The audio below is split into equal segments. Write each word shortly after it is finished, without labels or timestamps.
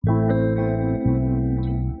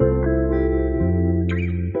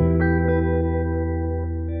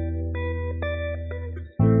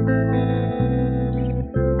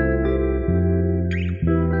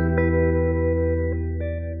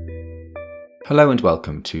Hello and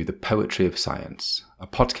welcome to The Poetry of Science, a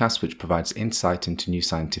podcast which provides insight into new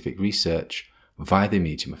scientific research via the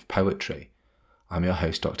medium of poetry. I'm your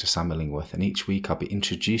host, Dr. Sam Illingworth, and each week I'll be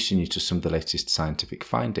introducing you to some of the latest scientific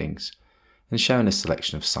findings and sharing a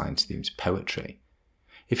selection of science-themed poetry.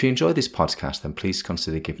 If you enjoy this podcast, then please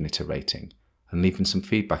consider giving it a rating and leaving some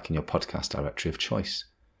feedback in your podcast directory of choice.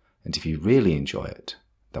 And if you really enjoy it,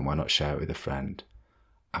 then why not share it with a friend?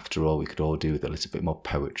 After all, we could all do with a little bit more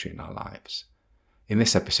poetry in our lives. In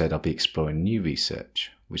this episode, I'll be exploring new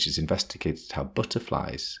research, which has investigated how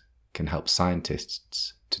butterflies can help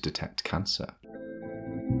scientists to detect cancer.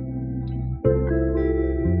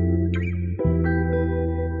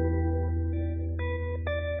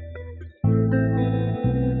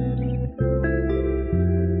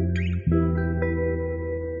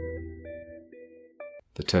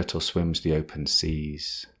 The turtle swims the open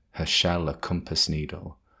seas, her shell a compass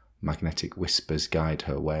needle, magnetic whispers guide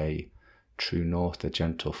her way, true north a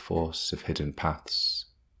gentle force of hidden paths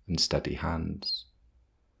and steady hands.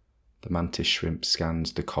 The mantis shrimp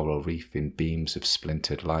scans the coral reef in beams of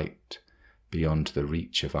splintered light, beyond the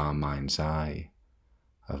reach of our mind's eye,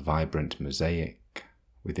 a vibrant mosaic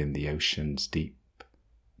within the ocean's deep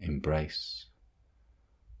embrace.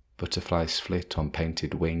 Butterflies flit on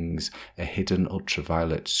painted wings, a hidden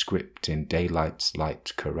ultraviolet script in daylight's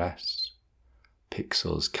light caress.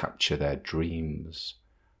 Pixels capture their dreams,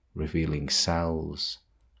 revealing cells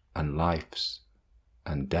and lives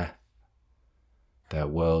and death. Their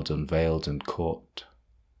world unveiled and caught,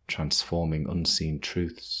 transforming unseen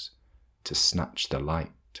truths to snatch the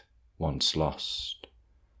light once lost,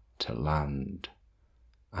 to land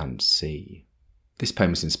and sea. This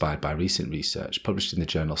poem is inspired by recent research published in the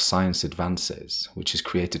journal Science Advances, which has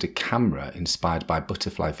created a camera inspired by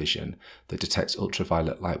butterfly vision that detects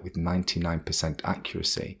ultraviolet light with 99%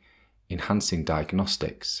 accuracy, enhancing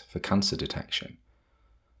diagnostics for cancer detection.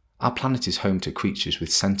 Our planet is home to creatures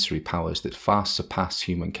with sensory powers that far surpass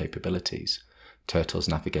human capabilities. Turtles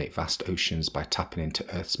navigate vast oceans by tapping into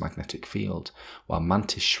Earth's magnetic field, while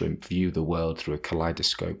mantis shrimp view the world through a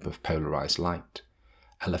kaleidoscope of polarized light.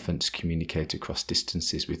 Elephants communicate across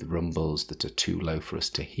distances with rumbles that are too low for us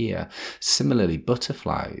to hear. Similarly,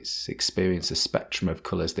 butterflies experience a spectrum of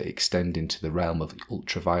colours that extend into the realm of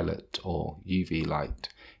ultraviolet or UV light,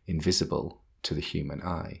 invisible to the human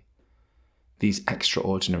eye. These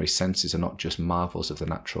extraordinary senses are not just marvels of the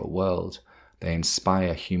natural world, they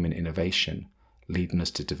inspire human innovation, leading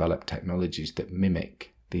us to develop technologies that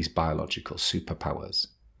mimic these biological superpowers.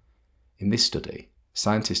 In this study,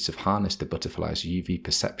 scientists have harnessed the butterfly's UV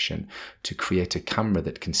perception to create a camera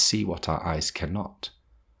that can see what our eyes cannot.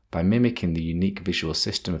 By mimicking the unique visual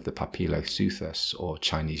system of the Papiliosuthus, or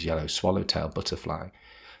Chinese yellow swallowtail butterfly,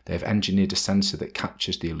 they have engineered a sensor that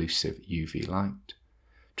captures the elusive UV light.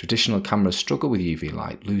 Traditional cameras struggle with UV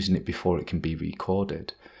light, losing it before it can be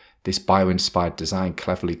recorded. This bio-inspired design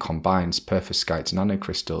cleverly combines perovskite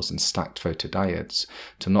nanocrystals and stacked photodiodes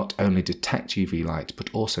to not only detect UV light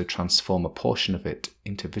but also transform a portion of it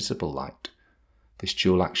into visible light. This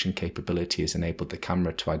dual-action capability has enabled the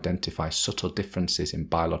camera to identify subtle differences in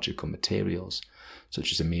biological materials,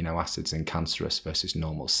 such as amino acids in cancerous versus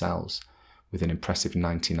normal cells, with an impressive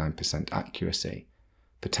 99% accuracy,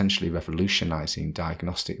 potentially revolutionising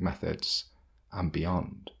diagnostic methods and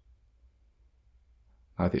beyond.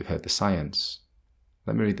 Now that you've heard the science,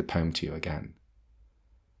 let me read the poem to you again.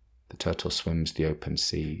 The turtle swims the open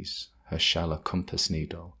seas, her shell a compass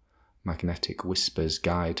needle, magnetic whispers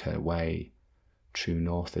guide her way, true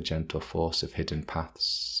north a gentle force of hidden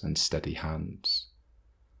paths and steady hands.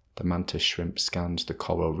 The mantis shrimp scans the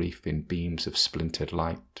coral reef in beams of splintered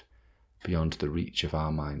light, beyond the reach of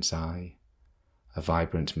our mind's eye, a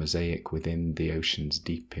vibrant mosaic within the ocean's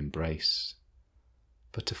deep embrace.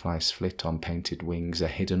 Butterflies flit on painted wings, a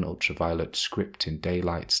hidden ultraviolet script in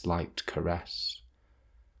daylight's light caress.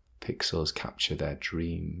 Pixels capture their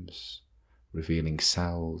dreams, revealing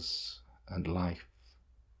cells and life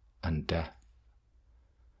and death.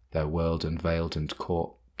 Their world unveiled and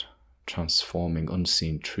caught, transforming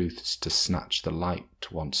unseen truths to snatch the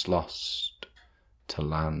light once lost, to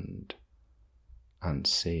land and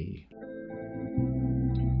sea.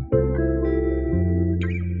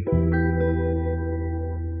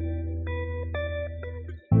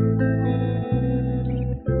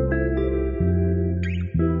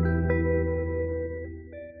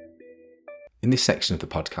 In this section of the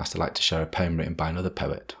podcast, I'd like to share a poem written by another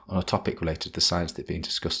poet on a topic related to the science that's been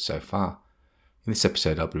discussed so far. In this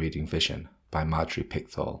episode, I'll be reading Vision by Marjorie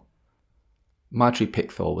Pickthall. Marjorie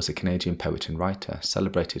Pickthall was a Canadian poet and writer,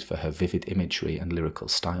 celebrated for her vivid imagery and lyrical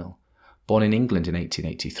style. Born in England in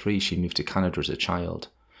 1883, she moved to Canada as a child.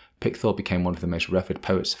 Pickthall became one of the most revered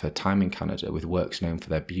poets of her time in Canada, with works known for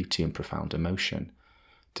their beauty and profound emotion.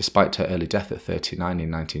 Despite her early death at 39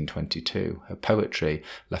 in 1922, her poetry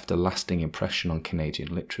left a lasting impression on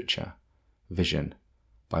Canadian literature. Vision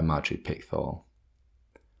by Marjorie Pickthall.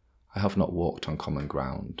 I have not walked on common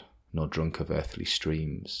ground, nor drunk of earthly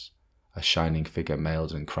streams. A shining figure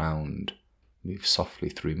mailed and crowned moves softly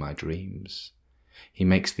through my dreams. He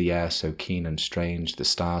makes the air so keen and strange, the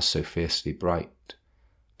stars so fiercely bright.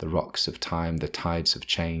 The rocks of time, the tides of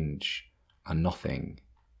change, are nothing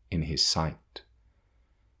in his sight.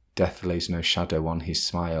 Death lays no shadow on his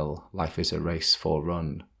smile, life is a race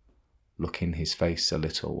forerun. Look in his face a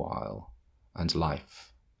little while, and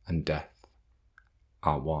life and death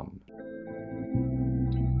are one.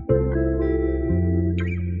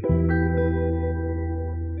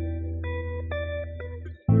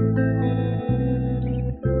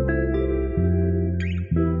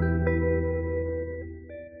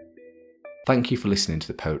 Thank you for listening to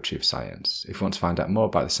the Poetry of Science. If you want to find out more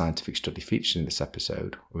about the scientific study featured in this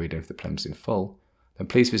episode, or read over the poems in full, then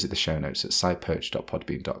please visit the show notes at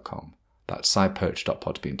sciperch.podbean.com. That's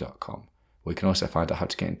sciperch.podbean.com, where you can also find out how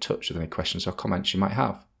to get in touch with any questions or comments you might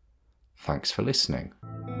have. Thanks for listening.